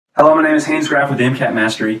Hello, my name is with MCAT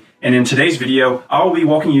Mastery, and in today's video, I will be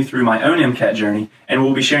walking you through my own MCAT journey, and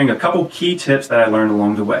we'll be sharing a couple key tips that I learned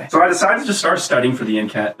along the way. So I decided to start studying for the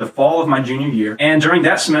MCAT the fall of my junior year, and during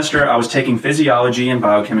that semester, I was taking physiology and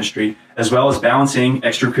biochemistry, as well as balancing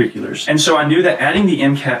extracurriculars. And so I knew that adding the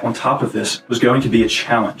MCAT on top of this was going to be a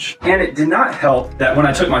challenge. And it did not help that when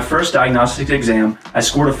I took my first diagnostic exam, I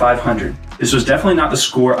scored a 500. This was definitely not the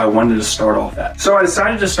score I wanted to start off at. So I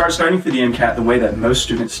decided to start studying for the MCAT the way that most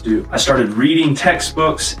students do. I started reading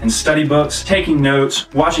textbooks and study books, taking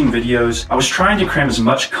notes, watching videos. I was trying to cram as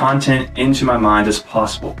much content into my mind as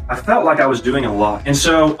possible. I felt like I was doing a lot. And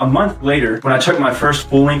so a month later, when I took my first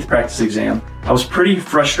full-length practice exam, I was pretty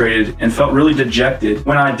frustrated and felt really dejected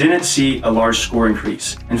when I didn't see a large score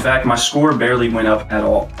increase. In fact, my score barely went up at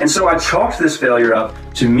all. And so I chalked this failure up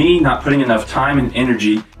to me not putting enough time and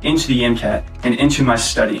energy into the MCAT and into my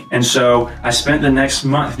studying. And so I spent the next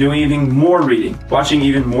month doing even more reading, watching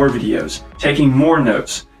even more videos, taking more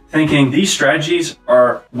notes, thinking these strategies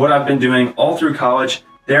are what I've been doing all through college.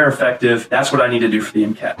 They're effective. That's what I need to do for the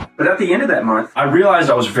MCAT. But at the end of that month, I realized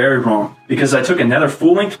I was very wrong because I took another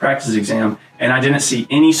full-length practice exam and I didn't see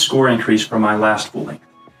any score increase from my last full-length.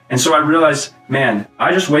 And so I realized, man,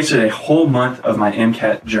 I just wasted a whole month of my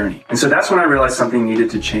MCAT journey. And so that's when I realized something needed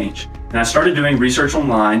to change. And I started doing research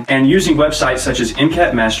online and using websites such as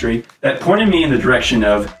MCAT Mastery that pointed me in the direction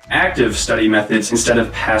of active study methods instead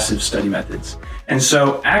of passive study methods. And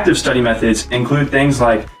so active study methods include things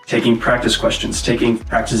like taking practice questions, taking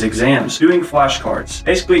practice exams, doing flashcards,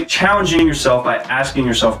 basically challenging yourself by asking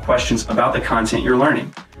yourself questions about the content you're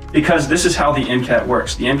learning. Because this is how the MCAT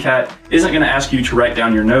works. The MCAT isn't going to ask you to write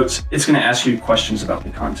down your notes, it's going to ask you questions about the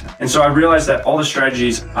content. And so I realized that all the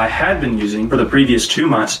strategies I had been using for the previous 2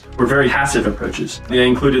 months were very passive approaches. They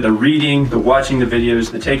included the reading, the watching the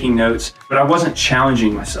videos, the taking notes, but I wasn't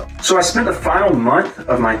challenging myself. So I spent the final month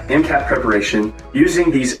of my MCAT preparation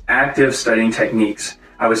using these active studying techniques.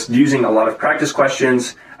 I was using a lot of practice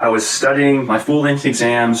questions, I was studying my full-length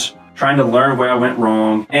exams, trying to learn where I went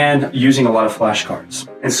wrong, and using a lot of flashcards.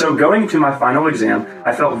 And so going to my final exam,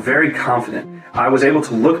 I felt very confident. I was able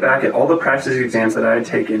to look back at all the practice exams that I had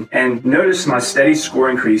taken and notice my steady score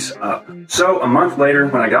increase up. So a month later,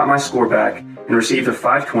 when I got my score back and received a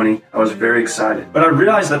 520, I was very excited. But I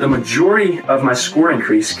realized that the majority of my score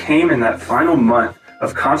increase came in that final month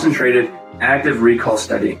of concentrated active recall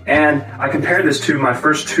studying. And I compared this to my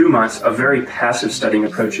first 2 months of very passive studying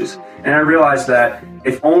approaches. And I realized that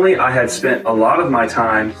if only I had spent a lot of my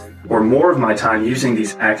time or more of my time using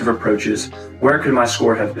these active approaches, where could my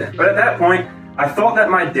score have been? But at that point, I thought that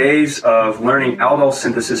my days of learning aldol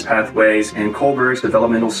synthesis pathways and Kohlberg's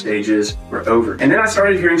developmental stages were over. And then I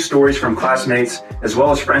started hearing stories from classmates as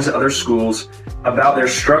well as friends at other schools about their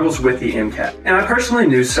struggles with the MCAT. And I personally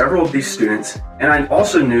knew several of these students, and I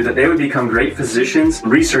also knew that they would become great physicians,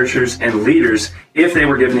 researchers, and leaders if they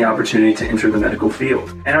were given the opportunity to enter the medical field.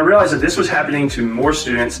 And I realized that this was happening to more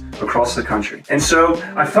students across the country. And so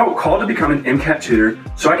I felt called to become an MCAT tutor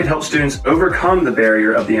so I could help students overcome the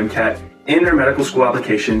barrier of the MCAT in their medical school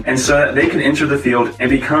application, and so that they can enter the field and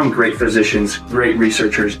become great physicians, great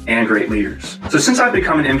researchers, and great leaders. So since I've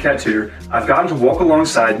become an MCAT tutor, I've gotten to walk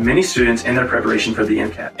alongside many students in their preparation for the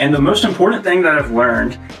MCAT. And the most important thing that I've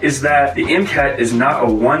learned is that the MCAT is not a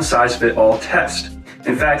one-size-fits-all test.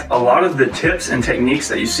 In fact, a lot of the tips and techniques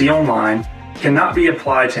that you see online cannot be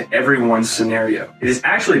applied to everyone's scenario. It is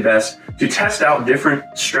actually best to test out different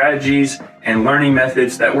strategies and learning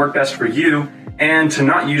methods that work best for you, and to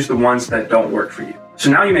not use the ones that don't work for you. So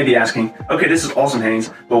now you may be asking, okay, this is awesome, Haynes,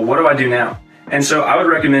 but what do I do now? And so I would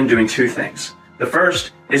recommend doing 2 things. The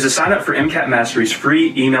first is to sign up for MCAT Mastery's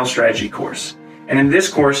free email strategy course. And in this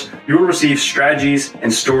course, you will receive strategies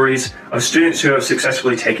and stories of students who have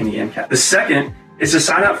successfully taken the MCAT. The second is to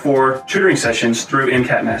sign up for tutoring sessions through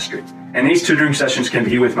MCAT Mastery. And these tutoring sessions can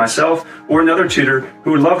be with myself or another tutor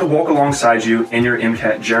who would love to walk alongside you in your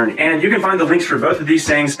MCAT journey. And you can find the links for both of these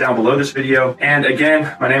things down below this video. And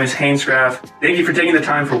again, my name is Haynes. Thank you for taking the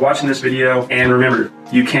time for watching this video. And remember,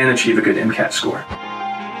 you can achieve a good MCAT score.